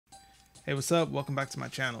Hey, what's up? Welcome back to my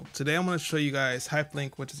channel. Today I'm going to show you guys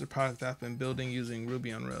Hyperlink, which is a product that I've been building using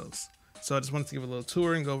Ruby on Rails. So I just wanted to give a little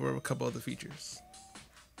tour and go over a couple other features.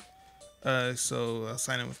 So I'll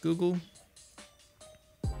sign in with Google.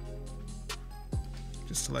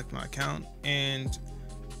 Just select my account, and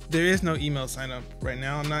there is no email sign up right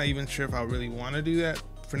now. I'm not even sure if I really want to do that.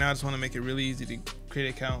 For now, I just want to make it really easy to create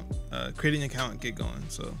an account and get going.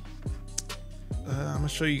 So I'm going to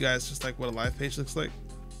show you guys just like what a live page looks like.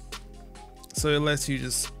 So it lets you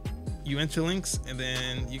enter links and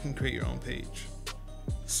then you can create your own page.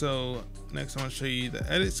 So next I want to show you the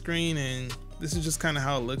edit screen, and this is just kind of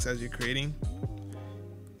how it looks as you're creating.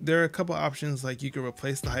 There are a couple options, like you can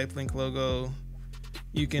replace the hyperlink logo.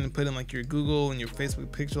 You can put in like your Google and your Facebook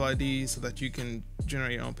pixel ID so that you can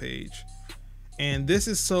generate your own page. And this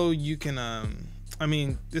is so you can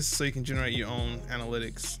this is so you can generate your own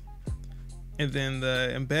analytics. And then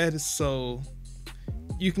the embed is so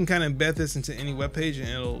you can kind of embed this into any web page and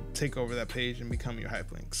it'll take over that page and become your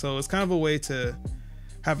hyperlink. So it's kind of a way to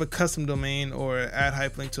have a custom domain or add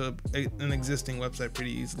hyperlink to an existing website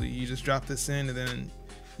pretty easily. You just drop this in and then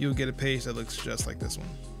you'll get a page that looks just like this one,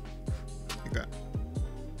 like that.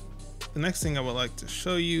 The next thing I would like to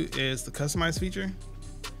show you is the customize feature.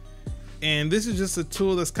 And this is just a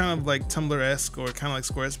tool that's kind of like Tumblr-esque or kind of like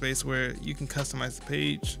Squarespace, where you can customize the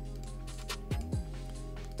page.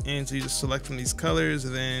 And so you just select from these colors,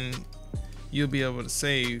 and then you'll be able to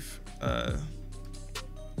save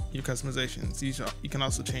your customizations. You can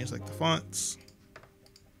also change like the fonts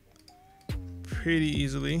pretty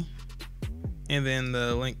easily, and then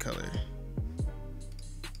the link color.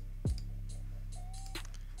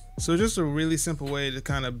 So just a really simple way to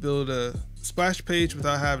kind of build a splash page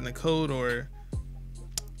without having to code or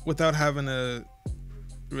without having to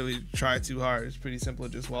really try too hard. It's pretty simple.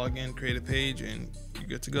 Just log in, create a page, and you're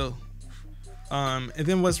good to go. And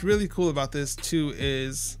then what's really cool about this too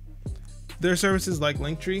is there are services like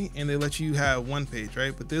Linktree, and they let you have one page,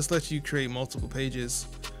 right? But this lets you create multiple pages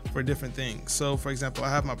for different things. So for example, I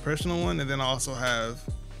have my personal one, and then I also have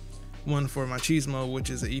one for my Chismo, which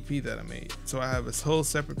is an EP that I made. So I have this whole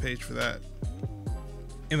separate page for that,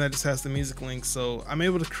 and that just has the music link. So I'm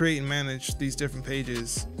able to create and manage these different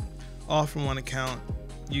pages all from one account.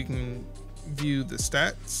 You can view the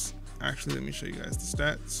stats. Actually, let me show you guys the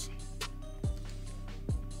stats.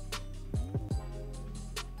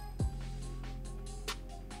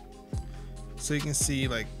 So you can see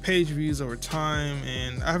like page views over time,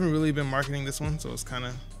 and I haven't really been marketing this one, so it's kind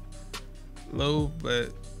of low,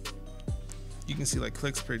 but you can see like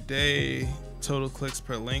clicks per day, total clicks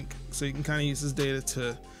per link. So you can kind of use this data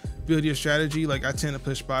to build your strategy. Like I tend to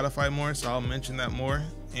push Spotify more, so I'll mention that more,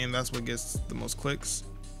 and that's what gets the most clicks.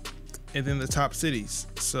 And then the top cities.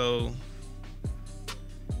 So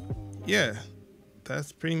yeah,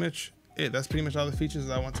 that's pretty much it. That's pretty much all the features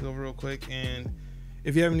that I want to go over real quick. And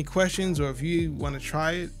if you have any questions, or if you want to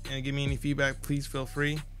try it and give me any feedback, please feel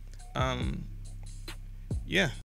free. Yeah.